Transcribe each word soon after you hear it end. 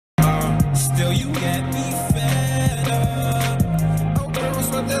still you get me fed up. Oh, girls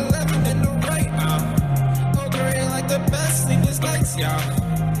with the left and the right, oh, girl, ain't like the best sleepless nights, yeah.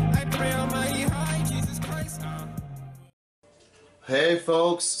 I pray on my high, Jesus Christ, Hey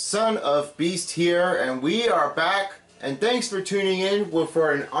folks, Son of Beast here, and we are back, and thanks for tuning in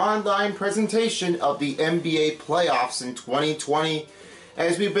for an online presentation of the NBA playoffs in 2020.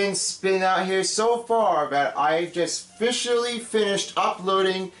 As we've been spinning out here so far that I just officially finished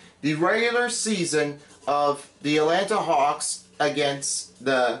uploading the regular season of the Atlanta Hawks against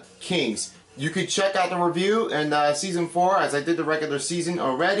the Kings. You could check out the review in season 4 as I did the regular season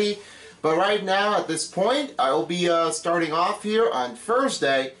already. But right now, at this point, I will be starting off here on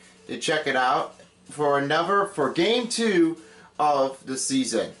Thursday to check it out for Game 2 of the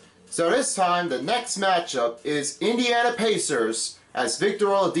season. So this time, the next matchup is Indiana Pacers as Victor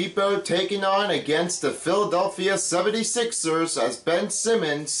Oladipo taking on against the Philadelphia 76ers as Ben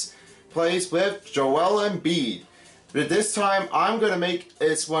Simmons plays with Joel Embiid. But this time, I'm going to make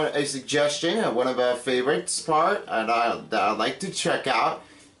a suggestion, one of our favorites part, and that I'd like to check out.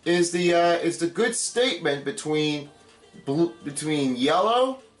 Is the good statement between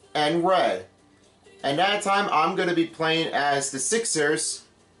yellow and red, and that time I'm going to be playing as the Sixers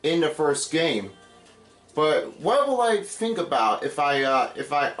in the first game. But what will I think about if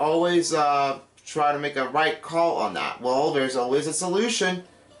I always try to make a right call on that? Well, there's always a solution,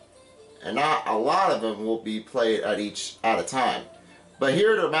 and not a lot of them will be played at a time. But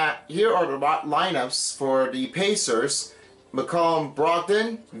here are the lineups for the Pacers. Malcolm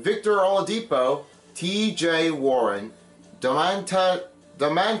Brogdon, Victor Oladipo, T.J. Warren, Domantas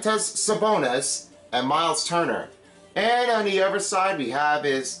Sabonis, and Miles Turner. And on the other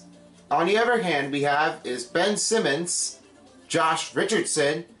hand, we have Ben Simmons, Josh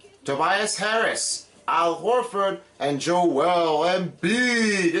Richardson, Tobias Harris, Al Horford, and Joel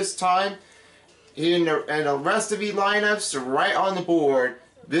Embiid. This time, and the rest of the lineups are right on the board.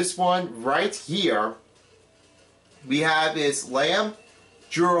 This one right here. We have Lamb,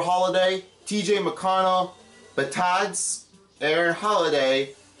 Jrue Holiday, T.J. McConnell, Bertans, Aaron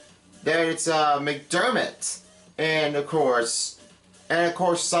Holiday. Then it's McDermott, and of course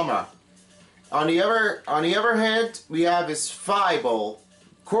Summer. On the other hand, we have Thibault,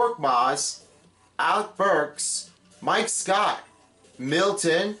 Korkmaz, Alec Burks, Mike Scott,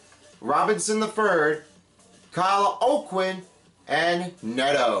 Milton, Robinson III, Kyle O'Quinn, and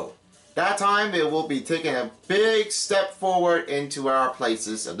Neto. That time, it will be taking a big step forward into our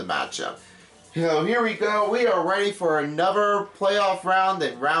places of the matchup. So here we go. We are ready for another playoff round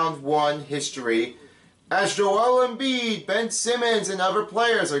in round 1 history. As Joel Embiid, Ben Simmons, and other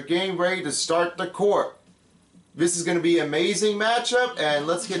players are getting ready to start the court. This is going to be an amazing matchup, and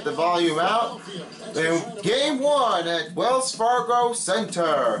let's get the volume out. And Game 1 at Wells Fargo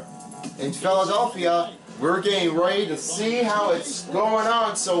Center in Philadelphia. We're getting ready to see how it's going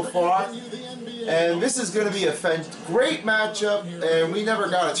on so far. And this is going to be a great matchup, and we never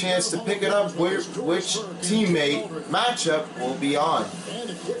got a chance to pick it up which teammate matchup will be on.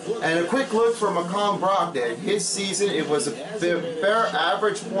 And a quick look for Malcolm Brogdon. His season, it was a fair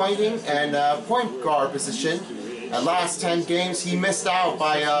average pointing and point guard position. The last 10 games, he missed out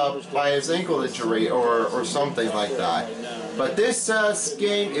by his ankle injury or something like that. But this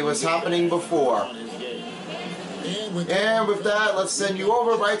game, it was happening before. And with that, let's send you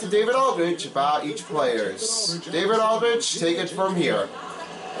over right to David Aldridge about each players. David Aldridge, take it from here.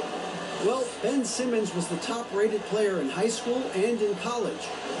 Well, Ben Simmons was the top-rated player in high school and in college.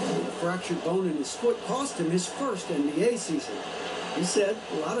 The fractured bone in his foot cost him his first NBA season. He said,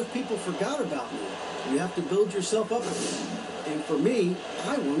 "A lot of people forgot about me. You have to build yourself up again. And for me,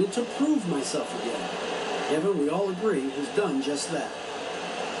 I wanted to prove myself again." Kevin, we all agree, he's done just that.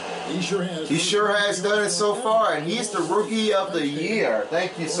 He sure has done it so far, and he's the Rookie of the Year.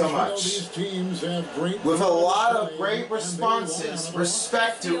 Thank you so much. With a lot of great responses,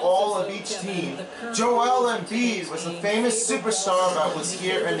 respect to all of each team. Joel Embiid was a famous superstar that was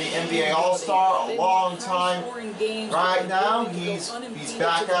here in the NBA All-Star a long time. Right now, he's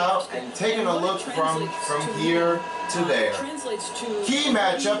back out and taking a look from here to there. Key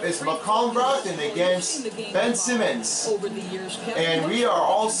matchup is Malcolm Brogdon against Ben Simmons. And we are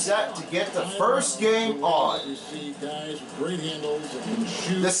all set to get the first game on.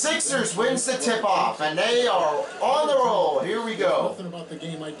 The Sixers wins the tip-off, and they are on the roll. Here we go.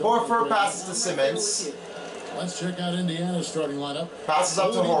 Horford passes to Simmons. Let's check out Indiana's starting lineup. Passes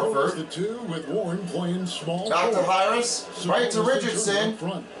up to Horford. The 2 with Warren playing small. Back to Harris. Right to Richardson.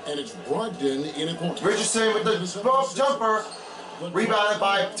 And it's Brogdon in a corner. Richardson with the jumper. Rebounded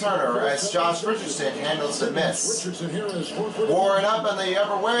by Turner as Josh Richardson handles the miss. Richardson here as Horford. Warren up on the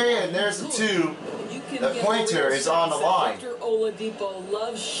other way, and there's the two. The pointer is on the line. Victor Oladipo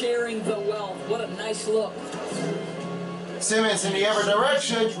loves sharing the wealth. What a nice look. Simmons in the other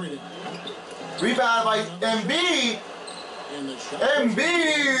direction. Rebounded by Embiid.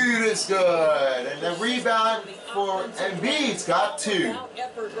 Embiid is good. And the rebound for Embiid's got two. Without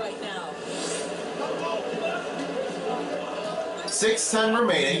effort right now. 6:10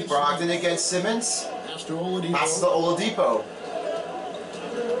 remaining. Brogdon against Simmons. Pass to Oladipo. Passes to Oladipo.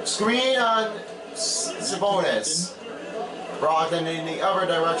 Screen on Sabonis. Brogdon in the other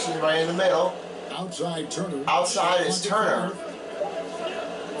direction, right in the middle. Outside Turner. Outside is Turner.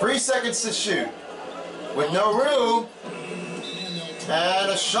 3 seconds to shoot. With no room. And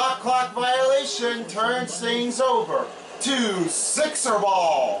a shot clock violation turns things over to Sixer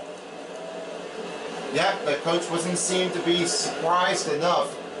ball. Yep, the coach wasn't seemed to be surprised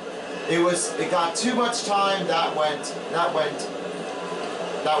enough. It got too much time. That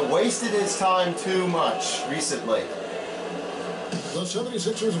wasted his time too much recently. The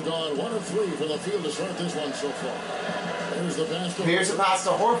 76ers have gone 1 of 3 from the field to start this one so far. Here's the pass to Here's a pass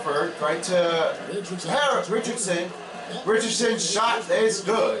to Horford, right to Richardson. Richardson's shot is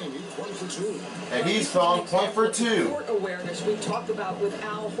good. And he's gone point for 2. Court awareness we talked about with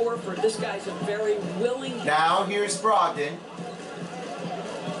Al Horford. This guy's a very willing. Now here's Brogdon.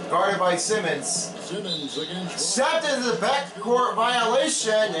 Guarded by Simmons. Simmons against Stepped into the backcourt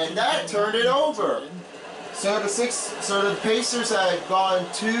violation, and that turned it over. So the Pacers have gone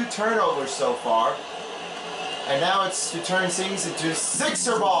 2 turnovers so far. And now it's to turn things into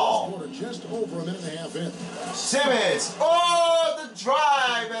Sixer ball. just over a minute and a half in. Simmons, oh, the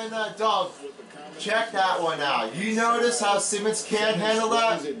drive and the dunk. Check that one out. You notice how Simmons can't handle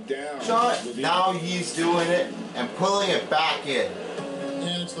that shot? Now he's doing it and pulling it back in.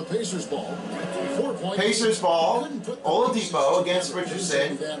 And it's the Pacers ball. 4 points. Pacers ball. Oladipo against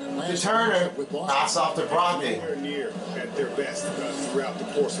Richardson. To Turner. Pass off to Brogdon. Near at their best throughout the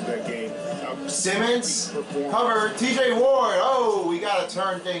course of that game. Simmons. Cover. TJ Ward. Oh, we got to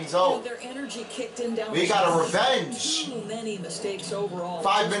turn things over. Their energy kicked in down. We got a revenge. Too many mistakes overall.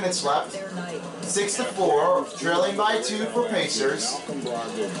 5 minutes left. 6-4. Trailing by 2 for Pacers.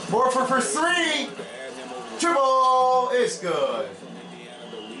 Horford for 3. Triple is good.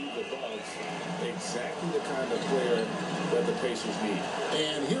 Exactly the kind of player that the Pacers need.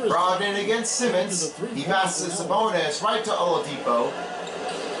 And here is Brogdon against Simmons. He passes Sabonis right to Oladipo.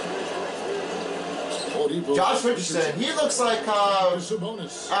 Josh Richardson, he looks like Allen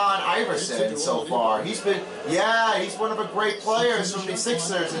Iverson so far. He's one of the great players from the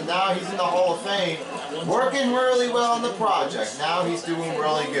Sixers, and now he's in the Hall of Fame. Working really well on the project. Now he's doing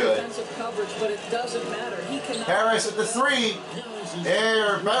really good. Harris at the 3.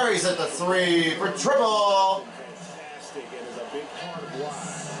 There, Barry's at the 3 for triple. Fantastic, and is a big part of why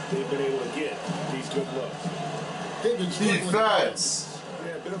they've been able to get these good looks. Defense.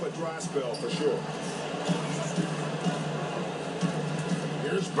 Yeah, a bit of a dry spell for sure.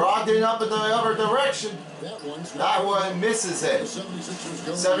 Brogdon up in the other direction. That one misses it.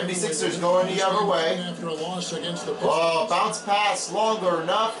 76ers going the other way. Oh, bounce pass longer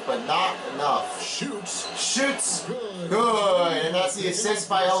enough, but not enough. Shoots. Good. And that's the assist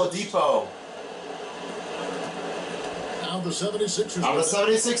by Oladipo. Now the 76ers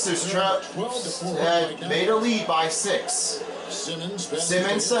made a lead by 6. Simmons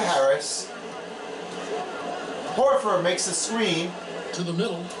to Harris. Horford makes a screen. To the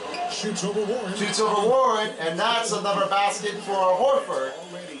middle, shoots over Warren, and that's another basket for Horford.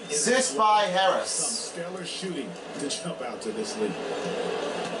 Assist by Harris. Some stellar shooting to jump out to this league.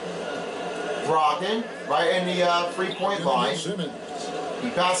 Brogdon, right in the 3-point line. He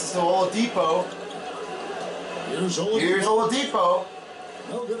passes to Oladipo. Here's Oladipo.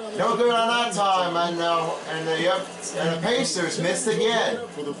 No good on that time, and the Pacers missed again.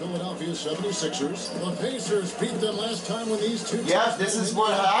 For the Philadelphia 76ers, the Pacers beat them last time when these two. Yeah, this is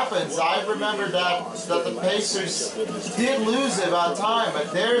what happens. I remember that the Pacers did lose it on time,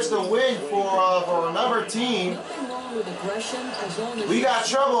 but there's the win for another team. We got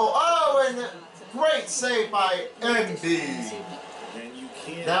trouble. Oh, and great save by Embiid.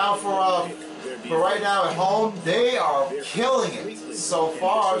 Now for right now at home, they are killing it. So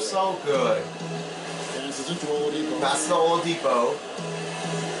far, so good. Pass to Oladipo.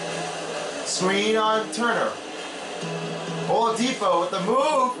 Screen on Turner. Oladipo with the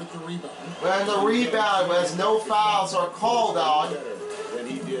move. And the rebound as no fouls are called on.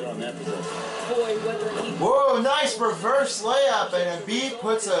 Whoa, nice reverse layup, and Embiid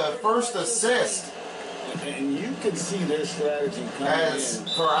puts a first assist. And you can see their strategy coming As in.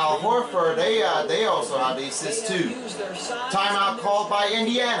 for Al Horford, they also have assists too. Timeout called by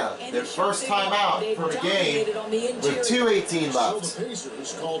Indiana. Their first timeout for the game with 2:18 So left. the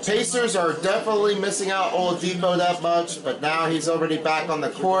Pacers called Pacers are definitely missing out Oladipo that much, but now he's already back on the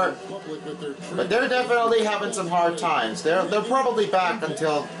court. public with their But they're definitely having some hard times. They're probably back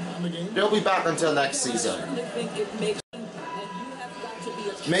until they'll be back until next season.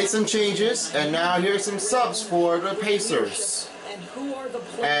 Made some changes, and now here's some subs for the Pacers. And who are the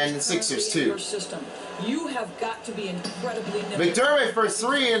players And the Sixers, currently in too. your system? You have got to be incredibly nimble. McDermott for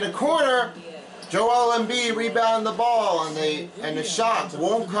three in the corner. Joel Embiid rebound the ball, and the shot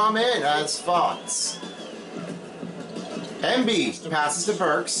won't come in as Fox. Embiid passes to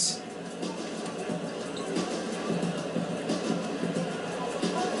Burks.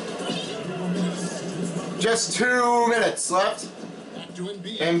 Just 2 minutes left. back to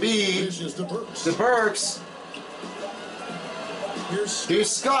Embiid. Embiid Dishes to Burks. to Burks. Here's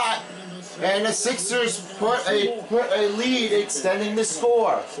Scott, and the Sixers put a lead, extending the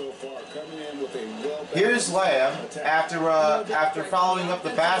score. So far, coming in with a well-balanced Here's Lamb after following up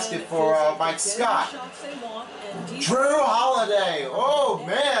the basket for Mike Scott. Drew Holiday, oh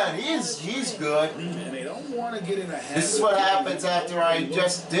man, he's good. and they don't want to get in a habit. This is what happens after I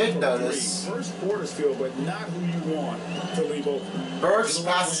just did notice. First quarter's feel, but not who you want to leave open. Burks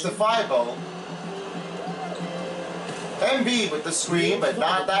passes to Fibo. Embiid with the screen, but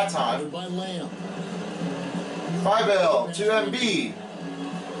not that time. By Lamb. Fibo to Embiid.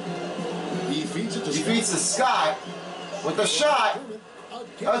 He feeds it to He feeds to Scott with the shot.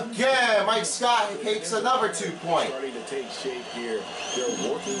 Again, Mike Scott takes another 2 point. Starting to take shape here.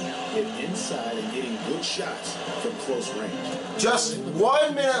 They're working it inside and getting good shots from close range. Just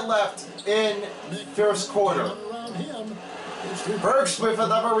 1 minute left in first quarter. around him. Burks with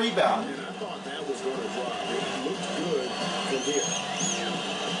another rebound. And I thought that was going to drop. It looked good from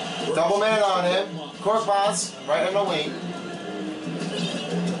here. Double man on him. Court boss right in the wing.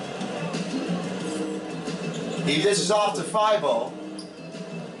 He dishes off to Fibo.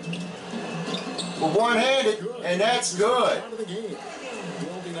 With one-handed, and that's good. Out of the game.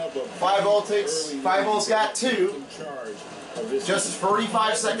 Building up a Fibo's got 2. in charge of this. Just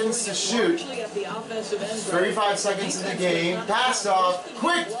 35 seconds to shoot. 35 seconds in the game. Passed off.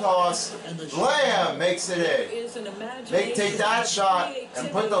 Quick toss. Lamb makes it in. They take that shot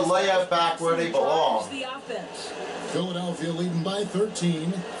and put the layup back where they belong. Philadelphia leading by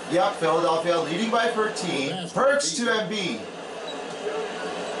 13. Yep, Philadelphia leading by 13. Burks to Embiid.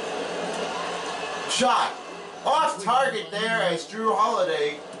 Shot. Off target there as Drew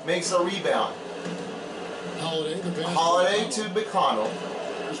Holiday makes a rebound. Holiday to McConnell.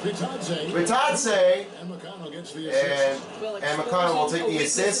 Bitadze, And McConnell gets the assist. and McConnell will take the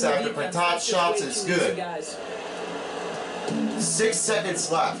assist after Bitadze's shots is good. 6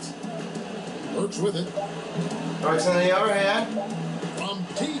 seconds left. Burks with it. Burks on the other hand. From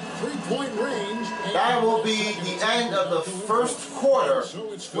deep three-point range. That will be the end of the first quarter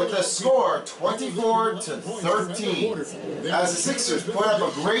with a score 24 to 13. As the Sixers put up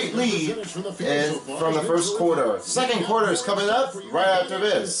a great lead from the first quarter. Second quarter is coming up right after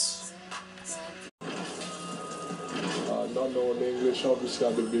this. Not knowing English, obviously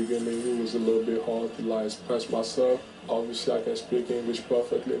at the beginning it was a little bit hard to like express myself. Obviously I can speak English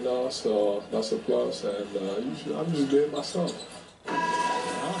perfectly now, so that's a plus, and I'm just doing myself.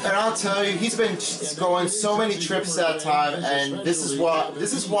 And I'll tell you, he's been going so many trips that time, and this is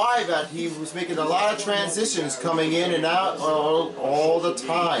why that he was making a lot of transitions coming in and out all the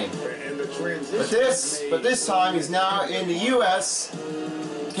time. But this time he's now in the U.S.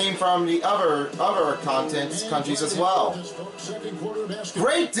 Came from the other countries as well.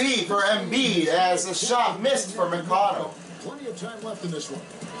 Great D for Embiid as the shot missed for McConnell. Plenty of time left in this one.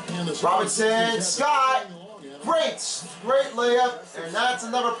 Robinson, Scott, great layup, and that's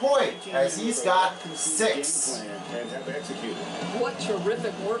another point as he's got 6. What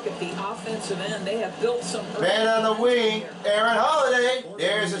terrific work at the offensive end. They have built some... Man on the wing, Aaron Holiday.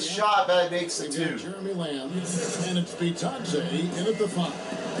 There's a shot that makes it 2. Jeremy Lamb, and it's Bitadze in at the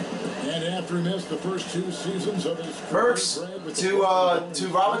 5. And after he missed the first 2 seasons of his Burks to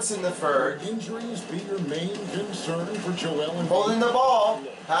Robinson the third. Injuries be your main concern for Joel Embiid. Holding the ball,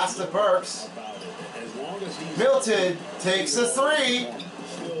 pass to Burks. Milton takes a 3.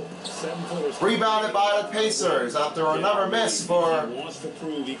 Rebounded by the Pacers after another miss for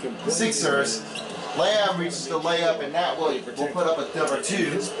Sixers. Lamb reaches the layup, and that will put up a number 2.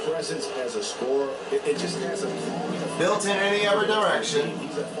 His presence as a scorer, it just has a Built in any other direction.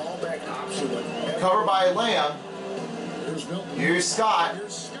 He's a fallback option. Covered by Lamb. Here's Scott.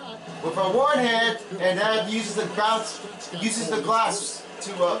 with a one hand, and then uses the glass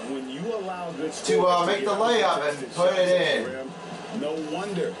to When you allow good make the layup and put it in. No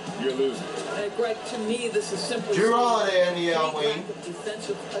wonder you're losing. Greg, to me, this is simply Drew Holiday in the wing,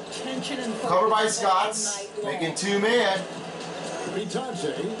 defensive attention and covered by focus Scotts, all night long. making two-man.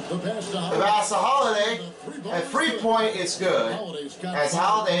 Bitadze, the pass to The Holiday. pass to Holiday, and 3-point is good, as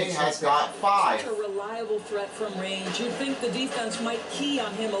Holiday has got 5. Such a reliable threat from range. You'd think the defense might key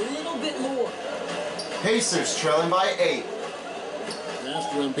on him a little bit more. Pacers trailing by 8. Pass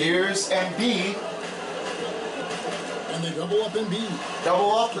to Embiid, Here's Embiid, and they double up Embiid.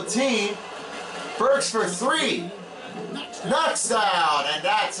 double up the team. Burks for 3. Knocks down, and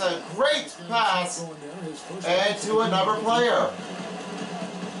that's a great pass and to another player.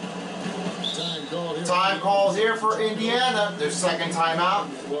 Time called here for Indiana, their second timeout.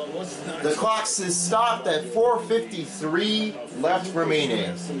 The clock is stopped at 4:53 left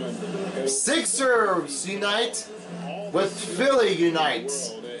remaining. Sixers unite with Philly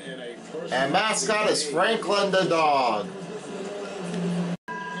unites. And mascot is Franklin the Dog.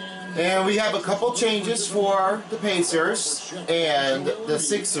 And we have a couple changes for the Pacers and the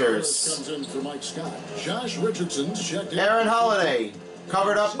Sixers. Comes in for Mike Scott. Josh Richardson's checked in. Aaron Holiday,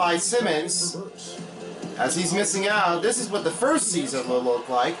 covered up by Simmons, as he's missing out. This is what the first season will look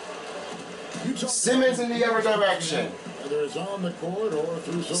like. Simmons in the other direction. Whether it's on the court or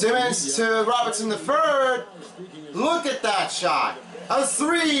through social Simmons media. to Robertson the third. Look at that shot. A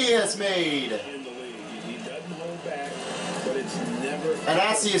 3 is made. In the league, he doesn't hold back, but it's never. And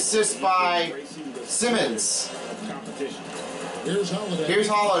that's the assist by Simmons. Competition. Here's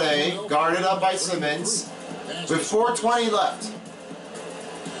Holiday, guarded up by Simmons, with 4:20 left.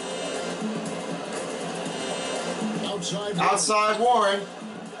 Outside Warren.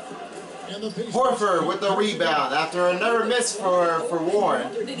 And the Pacers- Horford with the rebound after another miss for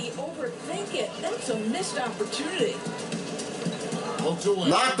Warren. Or did he overthink it? That's a missed opportunity. Poked away.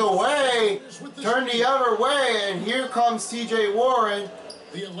 Knocked away, turned the other way, and here comes TJ Warren,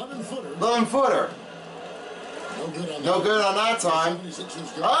 The 11-footer. 11-footer. No good on that time.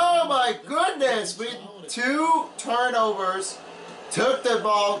 76ers go. Oh my goodness, we 2 turnovers, took the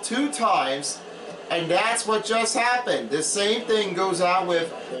ball 2 times, and that's what just happened. The same thing goes on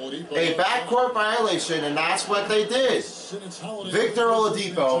with a backcourt violation, and that's what they did. Victor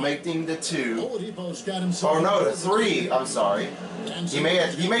Oladipo making the 2. Oladipo's got himself. Oh no, the 3, I'm sorry. He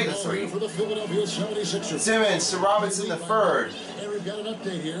made the 3. For the Philadelphia 76ers. Simmons to Robinson the third. And we've got an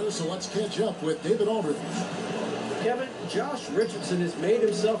update here, so let's catch up with David Aldridge. Kevin, Josh Richardson has made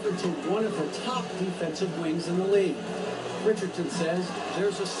himself into one of the top defensive wings in the league. Richardson says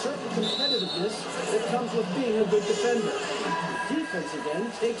there's a certain competitiveness that comes with being a good defender. Defense,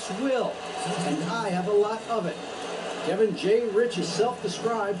 again, takes will, and I have a lot of it. Kevin, J. Rich is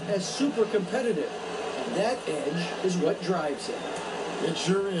self-described as super competitive, and that edge is what drives him. It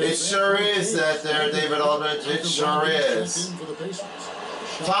sure is. It sure is that there, David Aldridge. It sure is.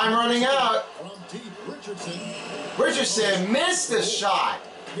 Time running out. From deep, Richardson. Richardson missed the shot.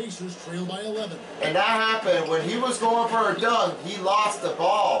 Pacers trail by 11. And that happened when he was going for a dunk. He lost the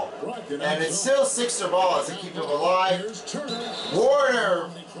ball. And it's still Sixer ball as they keep him alive. Here's Turner. Warner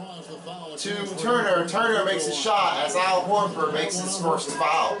He draws the foul to against Turner. Turner makes a shot as Al Horford makes his first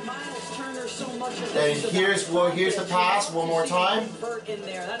foul. Miles Turner so much of And this here's the pass one more time. Burt in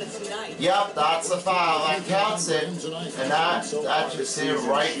there. That is nice. Yep, that's the foul. That counts it. And that just hit him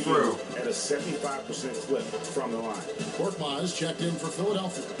right through. At a 75% clip from the line. Korkmaz checked in for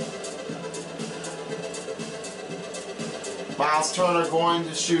Philadelphia. Miles Turner going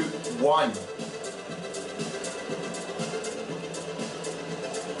to shoot 1.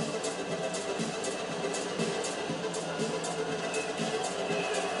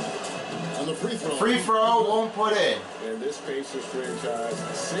 On the free throw. Free throw won't put in. And this Pacers franchise,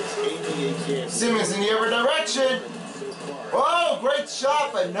 6 ABA champions. Simmons in the other direction. Oh, great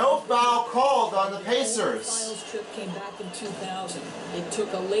shot, but no foul called on the Pacers. Finals trip came back in 2000. It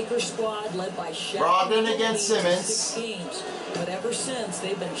took a Lakers squad led by Shaq Brogdon and against Kobe in Simmons. 6 games. But ever since,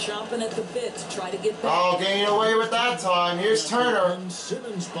 they've been chomping at the bit to try to get back. Oh, getting away with that time. Here's Turner. And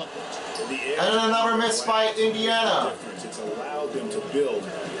Simmons bucket. And then another miss by Indiana. It's allowed them to build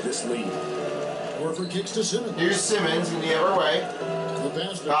this lead. Horford kicks to Simmons. Here's Simmons in the other way. The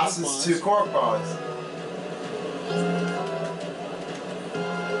pass to Passes to Korkmaz. Korkmaz.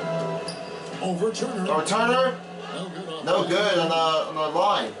 Over Turner. Or Turner, no good on the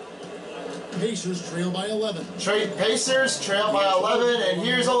line. Pacers trail by 11. Pacers trail by 11, and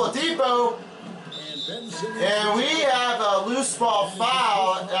here's Oladipo. And Ben Simmons. And we have a loose ball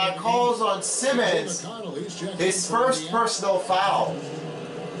foul that calls on Simmons. McConnell, he's checking His in for first Indiana. personal foul.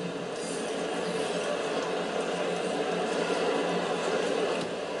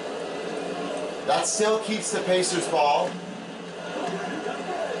 That still keeps the Pacers ball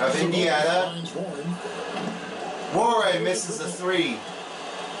of Indiana. Finds Warren. Warren misses the three.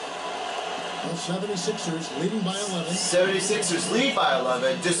 The 76ers leading by 11. 76ers lead by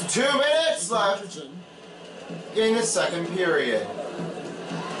 11. Just 2 minutes left Richardson. in the second period.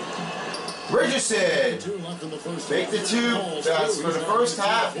 Richardson, 2 left in the first make the half. two Calls for the through. first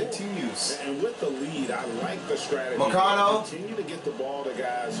half He's continues. And with the lead, I like the strategy. McConnell. Continue to get the ball to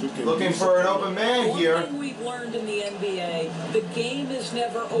guys who can Looking do for an something. open man One here. thing we've learned in the NBA, the game is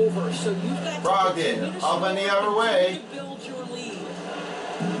never over. So you've got to Brogdon, continue to up and the score, other way. continue to build your lead.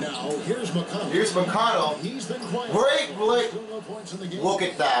 Now, here's McConnell. Here's McConnell. He's been quiet. Great look. Still no points in the game. Look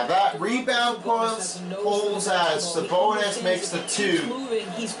at that. That rebound pulls as Sabonis makes the two.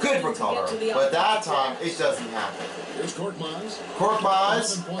 Good recover. But that time, it doesn't happen. Here's Korkmaz.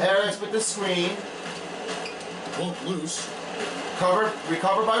 Korkmaz, Harris with the screen. Both loose.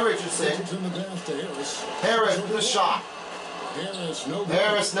 Recovered by Richardson. Richardson the dash to Harris. Harris with the shot. Harris no good.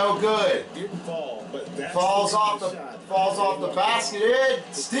 Harris no good. Didn't fall, but that's Falls the off the shot. basket in.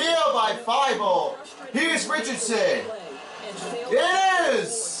 Steal by Feibel. Here's Richardson. It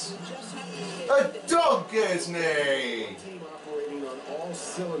is a dunk is made. Team operating on all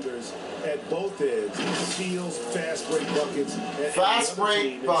cylinders at both ends. Steals, fast break buckets. and Fast the other team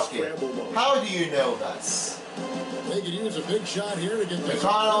break in bucket. scramble mode. How do you know this? They could use a big shot here to get the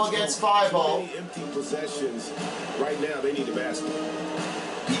McConnell against Too Feibel. many empty possessions. Right now, they need a basket.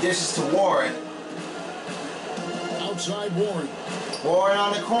 He dishes to Warren. Outside Warren. Warren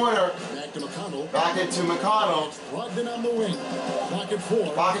on the corner. Back to McConnell. Back into McConnell. Brogdon on the wing. Pocket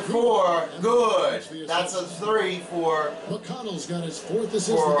 4. Pocket 4. Good. That's a 3 for McConnell's got his 4th assist.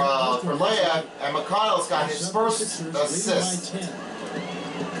 for Leia, and McConnell's got his first assist.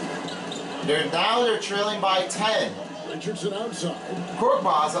 They're trailing by 10. Richardson outside.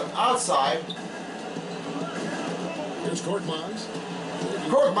 Korkmaz outside. Here's Korkmaz.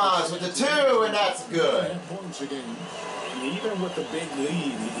 Korkmaz with the 2, and that's good. 10 points a game. And even with the big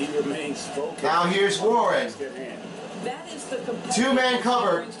lead, he remains focused. Now here's Warren. Basket hand. That is the competitive Two-man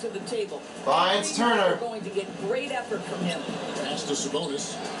cover. brings to the table. Finds Turner. They're going to get great effort from him. Pass to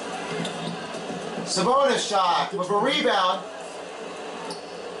Sabonis. Sabonis shot with a rebound.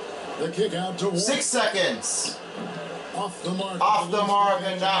 The kick out to Warren. 6 seconds. Off the mark. Off the mark,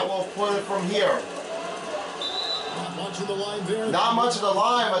 and that will put it from here. Not much of the line there. Not much of the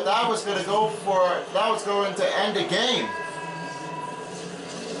line, but that was going to end the game.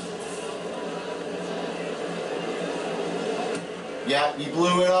 Yep, he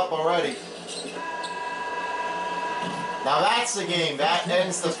blew it up already. Now that's the game. That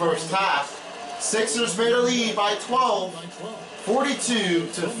ends the first half. Sixers made a lead by 12, 42 to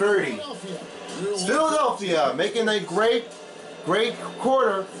 30. Philadelphia making a great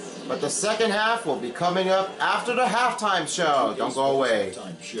quarter, but the second half will be coming up after the halftime show. Don't go away.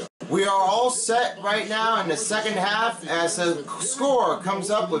 We are all set right now in the second half as the score comes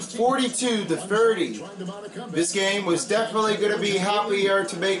up with 42 to 30. This game was definitely going to be happier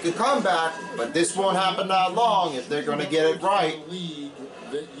to make a comeback, but this won't happen that long if they're going to get it right.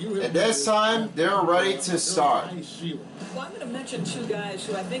 And this time, they're ready to start. Well, I'm going to mention two guys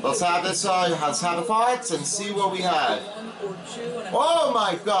who I think... Let's have the fights and see what we have. Oh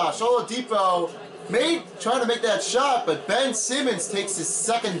my gosh, Oladipo trying to make that shot, but Ben Simmons takes his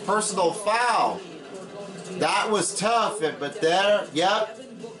second personal foul. That was tough, but there, yep,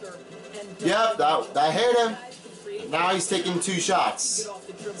 that hit him. Now he's taking 2 shots.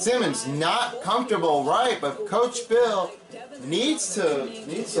 Simmons not comfortable, right? But Coach Bill needs to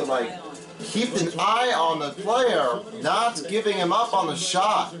like keep an eye on the player, not giving him up on the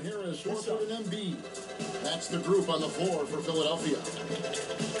shot. That's the group on the floor for Philadelphia.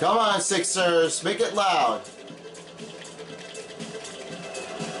 Come on, Sixers, make it loud.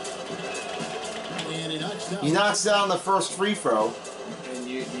 And He knocks down the first free throw. And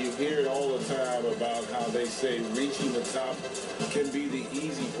you hear it all the time about how they say reaching the top can be the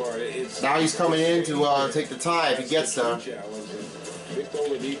easy part. Now he's coming in to take the tie if he gets there. Victor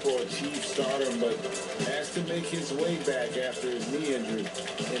Oladipo achieved stardom, but has to make his way back after his knee injury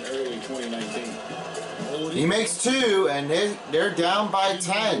in early 2019. He makes 2, and they're down by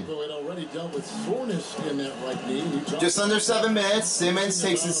 10. Just under 7 minutes, Simmons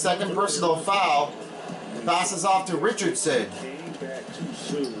takes his second personal foul. Passes off to Richardson. Came back too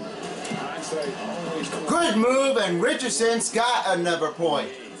soon. Hindsight always Good move, and Richardson's got another point.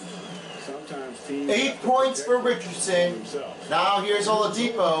 8 points for Richardson. Now here's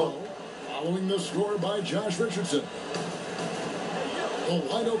Oladipo. Following the score by Josh Richardson. The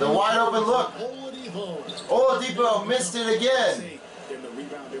wide open look. Oladipo. Oladipo missed it again.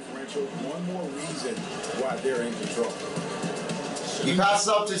 differential. One more reason why they're in control. He passes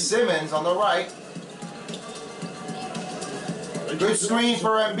up to Simmons on the right. Good screen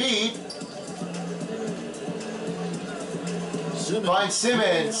for Embiid. Finds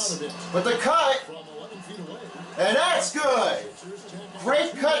Simmons with the cut. And that's good.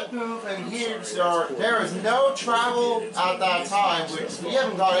 Great cut move, and there is no travel at that time, which we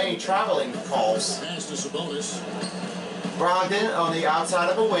haven't got any traveling calls. Brogdon on the outside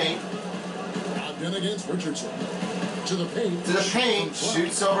of a wing. Brogdon against Richardson. To the paint.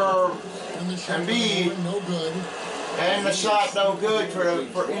 Shoots over Embiid. No good. And the shot no good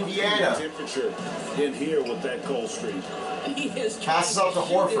for Indiana. Temperature in here with that cold streak. Passes up to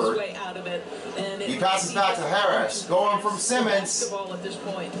Horford. He passes back to Harris. Going from Simmons.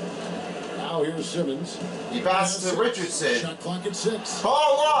 Now here's Simmons. He passes to Richardson. Shot clock at 6.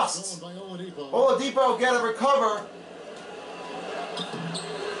 Ball lost. By Oladipo. Oladipo get a recover.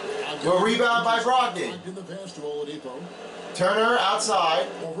 Will rebound by Brogdon. In the pass to Oladipo. Turner outside.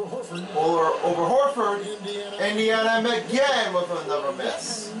 Over Horford. Over Horford. Indiana again with another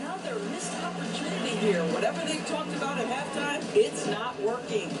miss. Another missed opportunity here. Whatever they talked about at halftime, it's not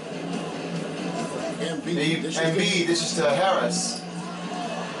working. Embiid, this is to Harris.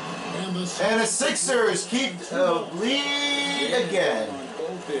 And the Sixers keep the lead again.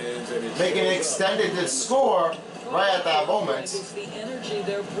 Making it extended to score right at that moment. It's the energy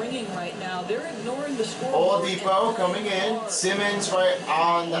they're bringing right now. They're ignoring the score. Oladipo coming in. Simmons right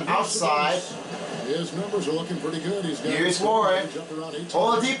on the outside. His numbers are looking pretty good. Here's Warren.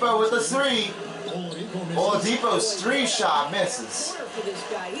 Oladipo with the 3. Oladipo's 3 shot misses.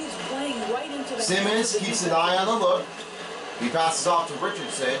 Simmons keeps an eye on the look. He passes off to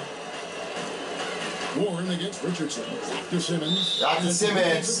Richardson. Warren against Richardson. To Simmons. Back to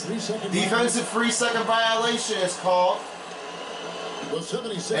Simmons. Defensive 3-second violation is called.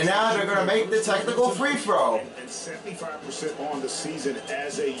 And now they're going to make the technical free throw. And 75% on the season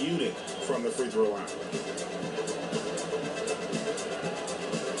as a unit from the free throw line.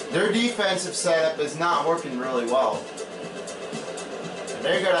 Their defensive setup is not working really well. And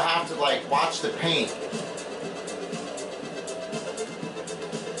they're going to have to watch the paint.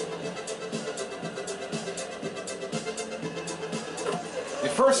 The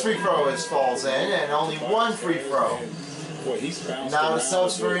first free throw falls in, and only one free throw. Now the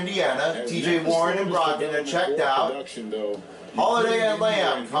subs for Indiana. TJ Warren and Brogdon are checked out. Holiday and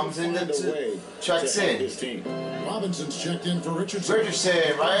Lamb comes in checks in. Robinson's checked in for Richardson.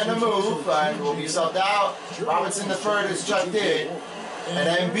 Richardson right on the move and will be subbed out. Robinson the third is checked in.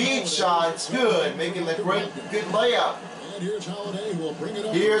 And Embiid shot's good, making the good layup. And here's Holiday who will bring it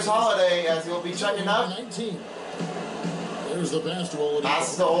up. Here's Holiday as he'll be checking up. 19. There's the pass to Oladipo.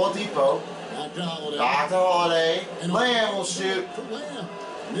 Passes to Oladipo. Back to Holiday. Back to Holiday. Lamb will shoot. Lamb.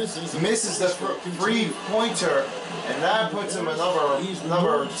 Misses the three-pointer, and that puts him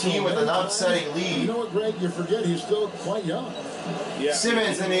another team with an upsetting lead. You know what, Greg? You forget he's still quite young. Yeah.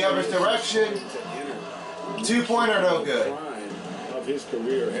 Simmons in the other direction. 2-pointer no good. Of his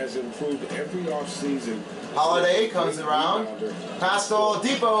career has improved every offseason. Holiday comes around. Pass to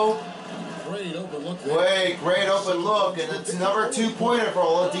Oladipo. Great open look there. Great open look, and it's another 2-pointer for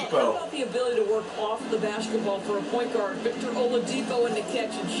Oladipo. What about the ability to work off the basketball for a point guard? Victor Oladipo in the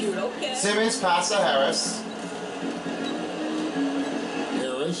catch and shoot, okay. Simmons pass to Harris.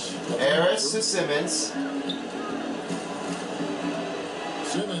 Harris to Simmons.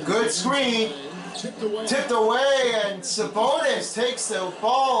 Good screen. Tipped away, and Sabonis takes the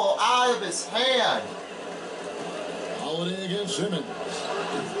ball out of his hand. Holiday against Simmons.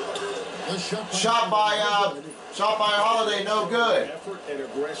 Shot by Holiday, no good. Effort and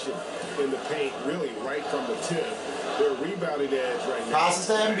aggression in the paint, really right from the tip. Their rebounding edge right now. Passes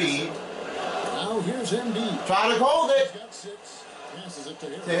to Embiid. Now here's Embiid. Trying to hold it. Passes it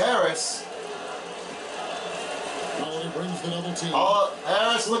to Harris. Holiday brings the double team.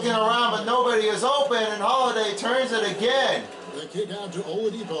 Harris looking around, but nobody is open, and Holiday turns it again. The kick out to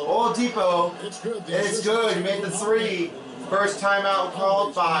Oladipo. Oladipo. It's good. It's good. He made the 3. First timeout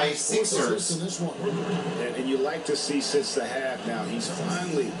called by Sixers. And you like to see since the half now, he's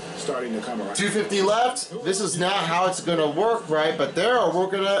finally starting to come around. 2:50 left. This is not how it's going to work, right? But they're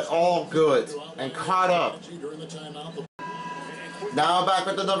working it all good and caught up. Now back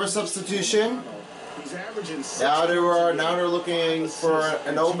with another substitution. Now they're looking for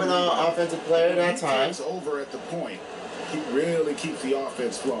an open offensive player at that time. Over at the point. He really keeps the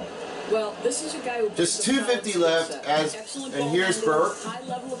offense flowing. Well, this is a guy who just 2:50 left, and here's Burke. High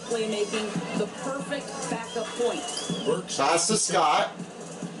level of playmaking, the perfect backup point. Pass to Scott.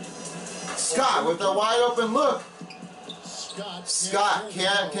 Scott with a wide open look. Scott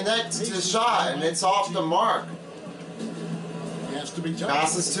can't connect to the shot, and it's off the mark. Has to be tough.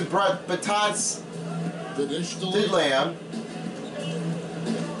 Passes to Brett Batats The dish to to Lamb.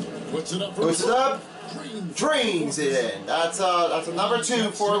 Puts it up. Puts it up. Drains it in. That's a number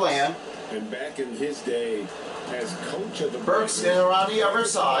 2 for Lamb. And back in his day, as coach of the Burks in around the other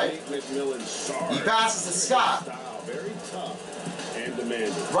side. McMillan saw He passes to Scott. style, very tough and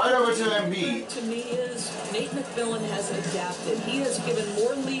demanding. Right over to Embiid. To me is Nate McMillan has adapted. He has given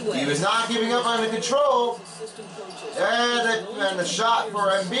more leeway. He was not giving up on the control. Assistant coaches. And the shot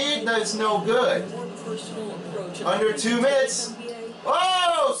for Embiid is no good. More personal approach. Under 2 minutes. NBA.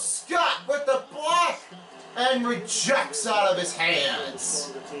 Oh, Scott with the block and rejects out of his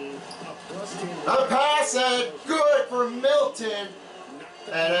hands. A pass and good for Milton.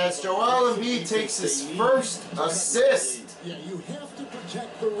 And as Joel Embiid takes his first assist, Yeah, you have to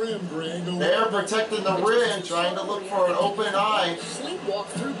protect the rim, Greg. they're protecting the rim, trying to look for an open eye. Sleepwalk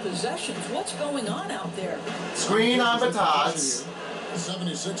through possessions. What's going on out there? Screen on Batats.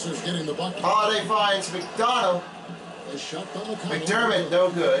 76ers getting the bucket. Holiday finds McDonald. A shot by McConnell. McDermott, no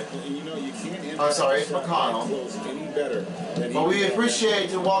good. And you know you can't Oh, sorry, it's McConnell. close any better than But we he- appreciate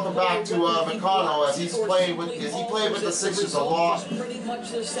to welcome back to McConnell as he played with the Sixers a lot. Pretty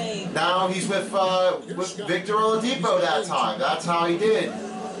much the same. Now he's with Victor Oladipo that time. That's how he did.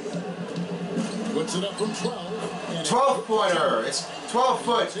 Puts it up from 12. And 12-pointer. It's 12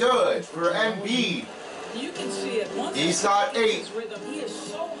 foot good for Embiid. You can see it. Once He's got 8. rhythm, he is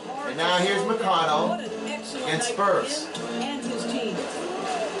so hard. And now here's McConnell What an excellent against night for Spurs. him and his team.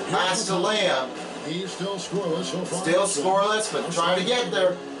 Pass to Lamb. he's still scoreless so far. Still scoreless, but trying to get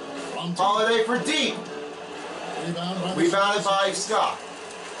there. Holiday for deep. Rebounded by Scott.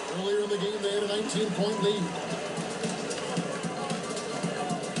 Earlier in the game, they had a 19-point lead.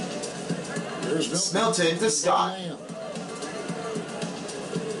 Here's Milton to Scott.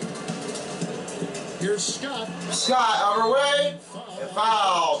 Here's Scott. Scott on her way. A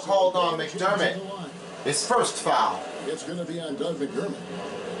foul called on McDermott. His first foul. It's going to be on Doug McDermott.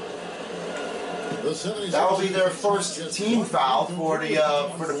 That will be their first team foul for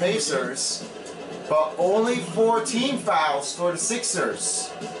the Pacers, but only 4 team fouls for the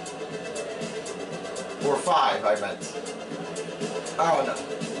Sixers. Or 5, I meant. I don't know.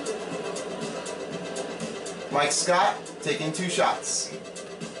 Mike Scott taking 2 shots.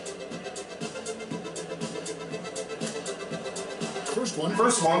 First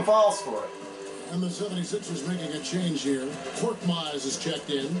one falls for it. And the 76ers making a change here. Korkmaz is checked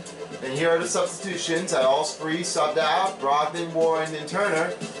in. And here are the substitutions. All 3 subbed out. Brogdon, Warren, and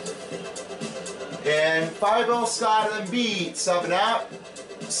Turner. And 5-0 Scott and Embiid subbing out.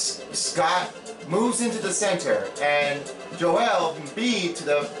 Scott moves into the center. And Joel Embiid to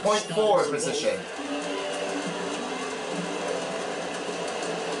the point forward position.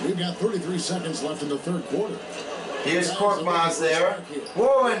 We've got 33 seconds left in the third quarter. Here's Korkmaz there.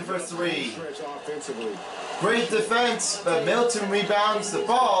 Warren for 3. Great defense, but Milton rebounds the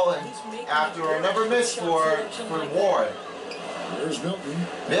ball and after another miss for Warren. There's Milton.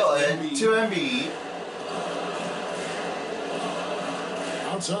 Milton to Embiid.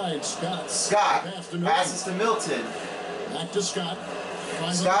 Outside, Scott. Scott passes to Milton. Back to Scott.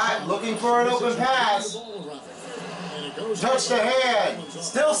 Scott looking for an open pass. Touch the hand.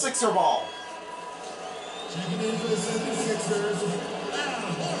 Still Sixer ball.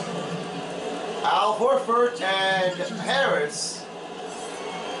 Al Horford and Harris.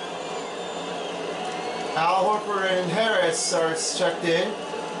 Al Horford and Harris are checked in.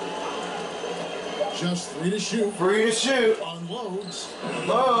 Just 3 to shoot. 3 to shoot. Unloads.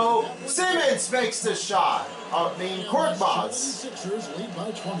 Low. Simmons makes the shot. Korkmaz. Sixers lead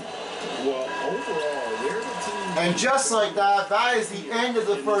by 20. Well, overall, they're the team. And just like that, that is the end of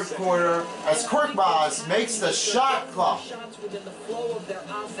the first quarter as Korkmaz makes the shot clock. Shots within the flow of their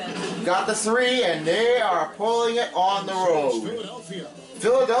offense. Got the 3, and they are pulling it on the road. Philadelphia.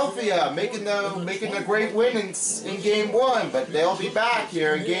 Philadelphia making the great win in game 1, but they'll be back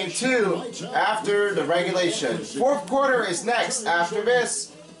here in game 2 after the regulation. Fourth quarter is next after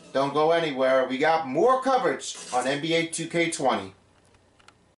this. Don't go anywhere. We got more coverage on NBA 2K20.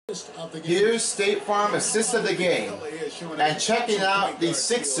 Here's State Farm assist of the game. And checking out the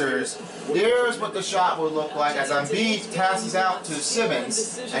Sixers, here's what the shot will look like as Embiid passes out to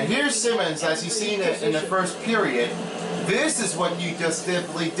Simmons. And here's Simmons as you've seen it in the first period. This is what you just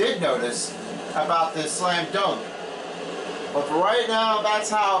simply did notice about this slam dunk. But for right now, that's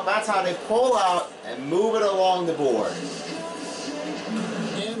how they pull out and move it along the board.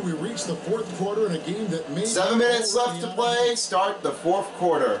 And we reach the fourth quarter in a game that may 7 minutes left to play. Start the fourth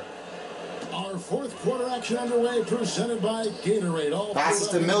quarter. Our fourth quarter action underway, presented by Gatorade. All Passes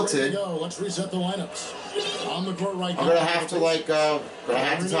to ready Milton. go. Let's reset the lineups. On the court right I'm now. gonna have to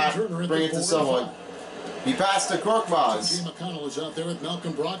bring it to someone. He passed to Korkmaz. Jay McConnell is out there with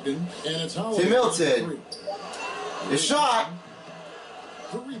Malcolm Brogdon, and it's Howard. To Milton. His shot.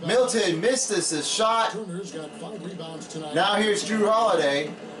 Milton missed his shot. Turner's got 5 rebounds tonight. Now here's Drew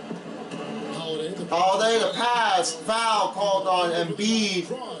Holiday. Holiday, the pass. Foul called on Embiid.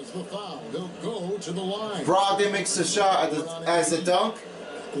 Draws the foul. They'll go to the line. Brogdon makes the shot as a dunk.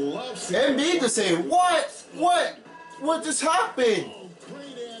 Embiid to say, what? What just happened?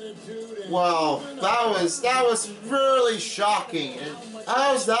 Wow, that was really shocking. And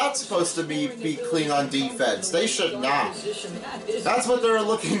how's that supposed to be clean on defense? They should not. That's what they're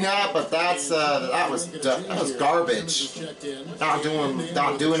looking at, but that was garbage. Not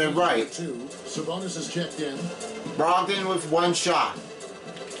doing it right. Sabonis is checked in. Brogdon with 1 shot.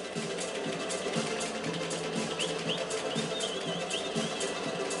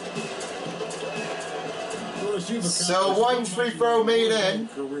 So 1 free throw made in.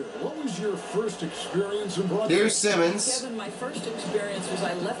 What was your first experience in broadcast? Here's Simmons. Kevin, my first experience was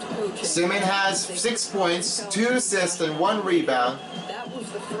I left coaching. Simmons has 6 points, 2 assists, and 1 rebound. That was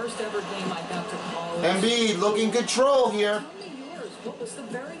the first ever game I got to call. Embiid looking control here. Tell me yours. What was the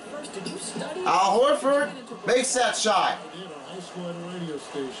very first? Did you study? Al Horford makes that shot. High school at a radio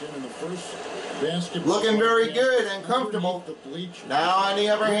station, and the first basketball Looking very good and comfortable. Now on the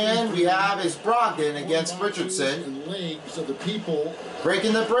other hand, we have is Brogdon against Richardson. And legs of the people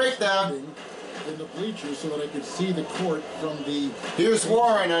Breaking the breakdown. in the bleachers so that I could see the court from the. Here's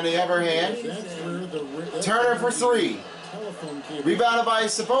Warren on the other hand. That's where the Turner for 3. telephone cable. Rebounded by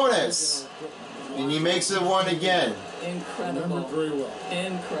Sabonis. And he makes it 1 again. Incredible. Remembered very well.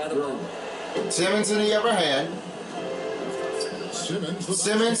 Incredible. Simmons in the other hand.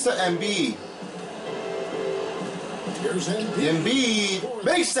 Simmons to Embiid. Here's Embiid. Embiid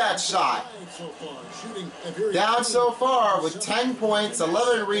makes that shot. Down so far with 10 points,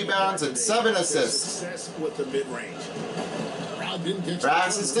 11 rebounds, and 7 assists. Success with the mid-range.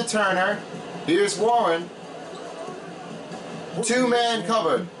 Passes to Turner. Here's Warren. 2-man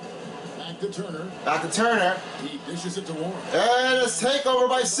covered. Back to Turner. Back to Turner. He dishes it to Warren. And a takeover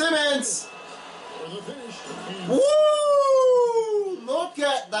by Simmons. For the finish. Woo! Look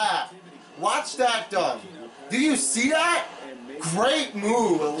at that. Watch that dunk. Do you see that? Great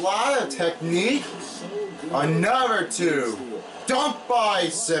move. A lot of technique. Another 2. Dunk by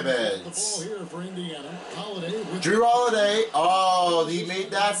Simmons. Here for Indiana. Holiday with Drew Holiday. Oh, he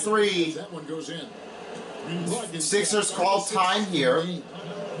made that 3. that one goes in. Sixers called time here.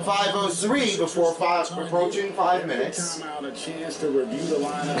 5:03 before approaching 5 minutes. Timeout, a chance to review the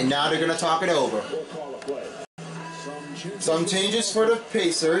lineup. And now they're going to talk it over. We'll call a play. Some changes for the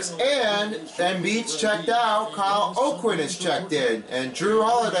Pacers, and Embiid's checked out. Kyle O'Quinn is checked in, and Drew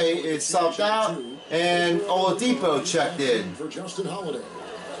Holiday is subbed out, and Oladipo checked in. For Justin Holiday.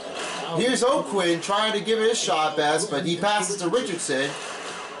 Here's O'Quinn trying to give it a shot best, but he passes to Richardson,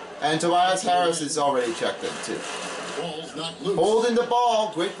 and Tobias Harris is already checked in too. Ball's not loose. Holding the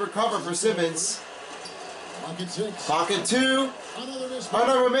ball, great recover for Simmons. Pocket 6. Pocket 2,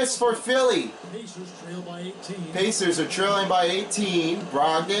 another miss for Philly. Pacers trail by 18. Pacers are trailing by 18.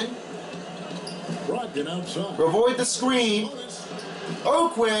 Brogdon, Brogdon outside. avoid the screen.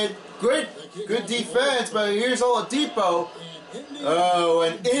 O'Quinn, good defense, but here's Oladipo. Oh,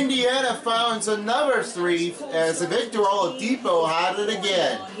 and Indiana finds another 3 as Victor Oladipo had it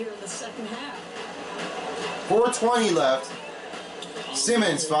again. Here in the second half. 4:20 left.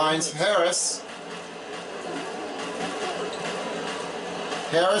 Simmons finds Harris.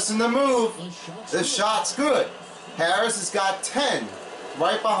 Harris in the move. The shot's good. Harris has got 10,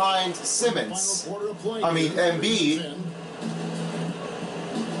 right behind Simmons. Embiid.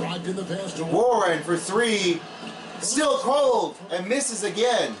 Warren for 3. Still cold and misses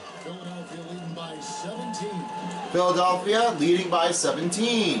again. Philadelphia leading by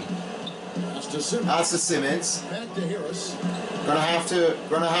 17. That's to Simmons. Back to Harris. Gonna have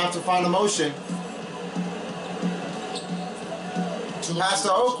to find a motion. Pass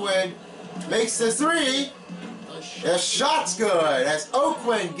to O'Quinn. Makes the 3. The shot's good as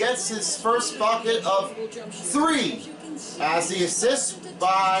O'Quinn gets his first bucket of 3 as the assist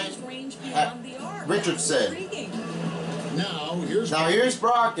by Richardson. Now here's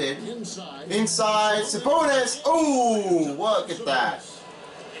Brogdon. Inside Sabonis. Ooh, look at that.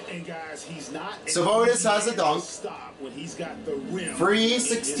 And guys, he's not. Sabonis has a dunk. Stop when he's got the rim.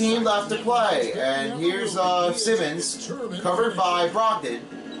 3:16 left to play, and here's Simmons covered by Brogdon.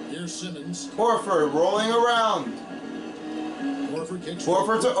 Here's Simmons. Horford rolling around.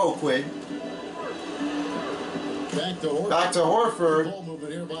 Horford to O'Quinn. Back to Horford. Ball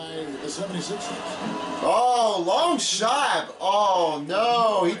movement here by the 76ers. Oh, long shot. Oh,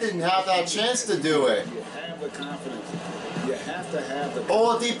 no. He didn't have that chance to do it. You have the confidence. You have to have the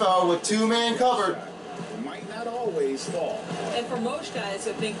Oladipo with two-man covered. It might not always fall. And for most guys,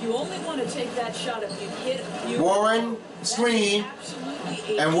 I think you only want to take that shot if you hit a few. Warren screen,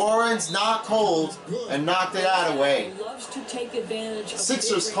 and Warren's not cold and knocked it out of the way. Loves to take advantage of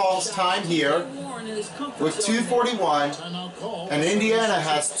Sixers big-range calls shots. time here Warren in his comfort with zone. 2:41, Timeout call. and Indiana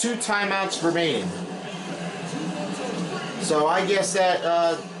has 2 timeouts remaining. So I guess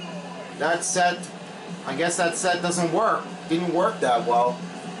that set doesn't work. Didn't work that well.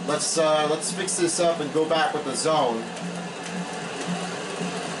 Let's fix this up and go back with the zone.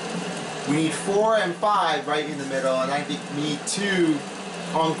 We need 4 and 5 right in the middle, and I think we need 2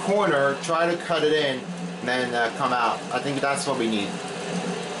 on corner. Try to cut it in, and then come out. I think that's what we need.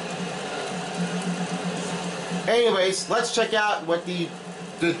 Anyways, let's check out what the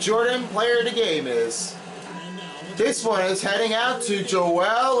Jordan player of the game is. This one is heading out to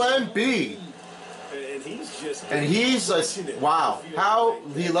Joel Embiid. And he's wow, how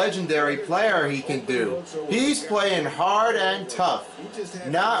the legendary player he can do. He's playing hard and tough.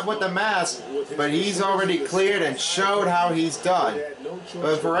 Not with the mask, but he's already cleared and showed how he's done.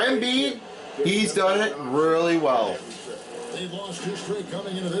 But for Embiid, he's done it really well. They've lost 2 straight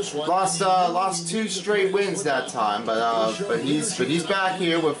coming into this one. Lost 2 straight wins that time, but he's back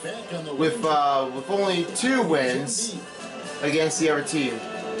here with only 2 wins against the other team.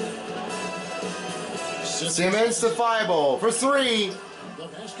 Simmons to Thibault for 3.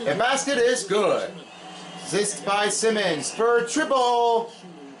 The basket is good. Assist by Simmons for a triple.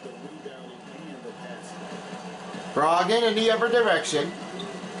 Brogdon in the other direction.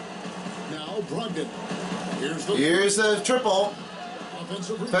 Now Brogdon. Here's the triple.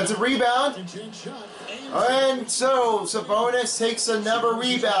 Offensive rebound. And so Sabonis takes another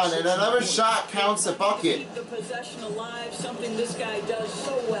rebound, and another shot counts a bucket. Keep the possession alive, something this guy does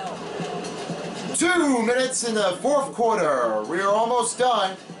so well. 2 minutes in the 4th quarter. We are almost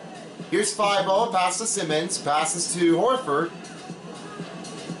done. Here's Thibault, pass to Simmons, passes to Horford.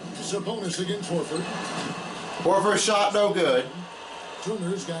 Sabonis against Horford. Horford shot no good.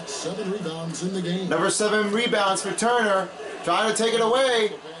 Turner's got 7 rebounds in the game. Number 7 rebounds for Turner. Trying to take it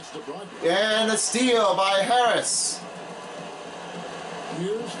away. And a steal by Harris.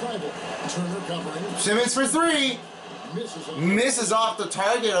 Here's Thibault. Turner covering. Simmons for 3. Misses off the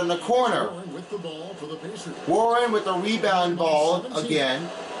target on the corner. Warren with the ball for the Pacers. Warren with the rebound ball again.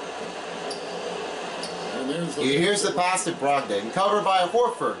 And Here's the pass to Brogdon. Covered by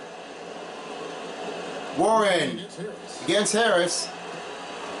Horford. Warren against Harris.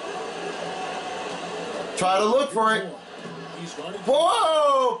 Try to look for it.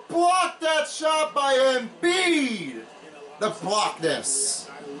 Whoa! Block that shot by Embiid. The blockness.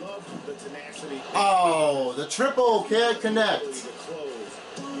 Oh, the triple can't connect.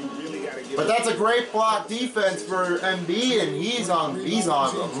 But that's a great block defense for Embiid, and he's on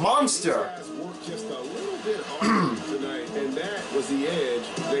a monster.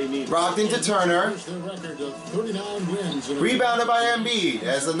 Brogdon to Turner. Rebounded by Embiid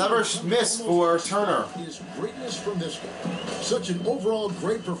as another miss for Turner. Greatness from this guy. Such an overall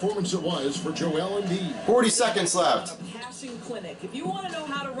great performance it was for Joel Embiid. 40 seconds left. Passing clinic. If you want to know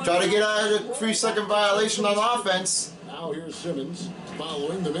how to run, Try to get out of the 3-second violation on offense. Now here's Simmons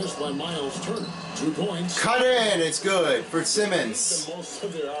following the miss by Miles Turner. 2 points. Cut in, it's good for Simmons. Most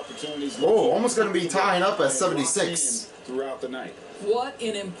of their opportunities Oh, almost going to be tying up at 76. throughout the night. what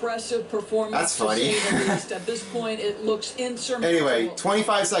an impressive performance. That's funny. To say the least. At this point, it looks insurmountable. Anyway,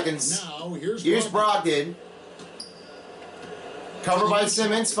 25 seconds. Now here's Brogdon. Covered by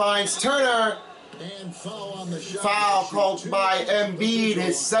Simmons, finds Turner. And foul on the shot. Foul called by Embiid,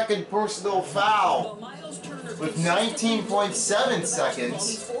 his 2nd personal foul. With 19.7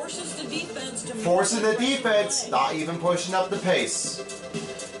 seconds. Forcing the defense, not even pushing up the pace.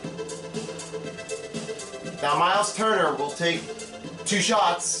 Now Miles Turner will take 2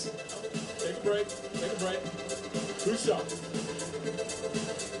 shots. Take a break. Take a break. 2 shots.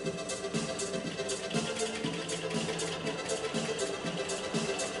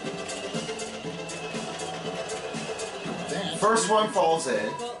 First one falls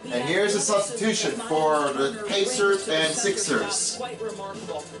in, and here's a substitution for the Pacers and Sixers. Quite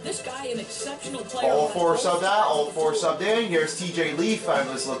remarkable. This guy, an exceptional player. All 4 subbed out, all 4 subbed in. Here's TJ Leaf I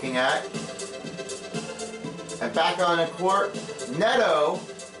was looking at. And back on the court, Neto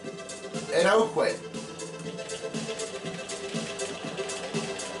and Oakwood.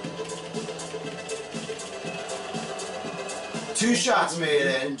 Two shots made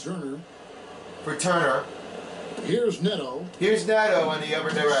in for Turner. Here's Neto. Here's Neto in the other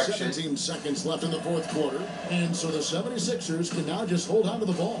direction. 17 seconds left in the fourth quarter. And so the 76ers can now just hold on to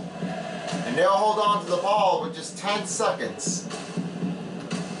the ball. And they'll hold on to the ball with just 10 seconds.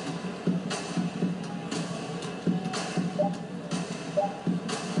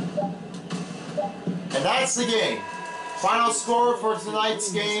 And that's the game. Final score for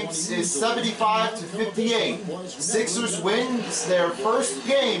tonight's games is 75-58. Sixers wins their first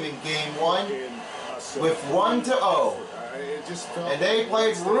game in Game 1 with 1-0. And they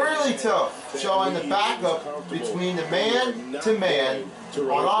played really tough, showing the backup between the man-to-man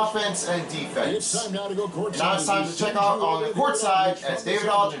on offense and defense. And now it's time to check out on the court side as David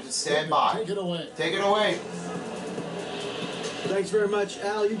Aldridge is stand by. Take it away. Take it away. Thanks very much,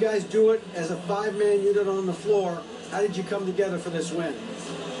 Al. You guys do it as a five-man unit on the floor. How did you come together for this win?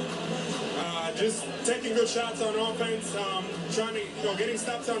 Just taking good shots on offense, trying to, getting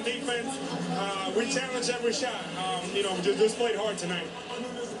stops on defense. We challenge every shot. We just played hard tonight.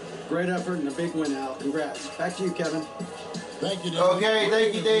 Great effort and a big win, Al. Congrats. Back to you, Kevin. Thank you, David. Okay,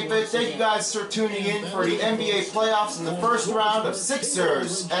 thank you, David. Thank you guys for tuning in for the NBA playoffs in the first round of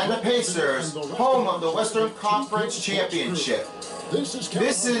Sixers and the Pacers, home of the Western Conference Championship. This has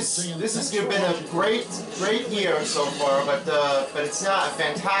been a great year so far, but it's not a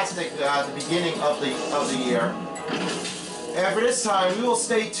fantastic the beginning of the year. And for this time, we will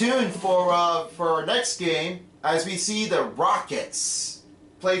stay tuned for our next game as we see the Rockets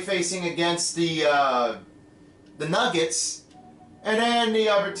play facing against the Nuggets, and then the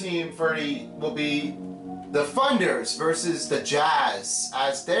other team will be the Thunders versus the Jazz,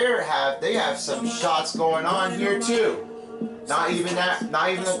 as they have some shots going on here too. Not even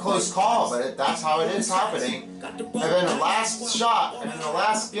a close call, but that's how it is happening. And then the last shot, and then the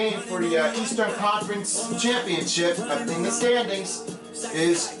last game for the Eastern Conference Championship in the standings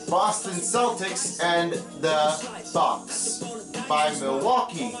is Boston Celtics and the Bucks by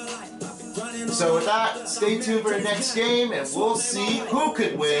Milwaukee. So with that, stay tuned for the next game, and we'll see who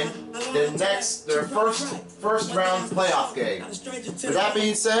could win their first round playoff game. With that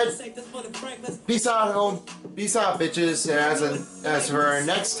being said, peace out, home. Peace out, bitches. As for our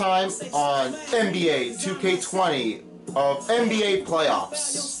next time on NBA 2K20 of NBA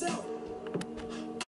playoffs.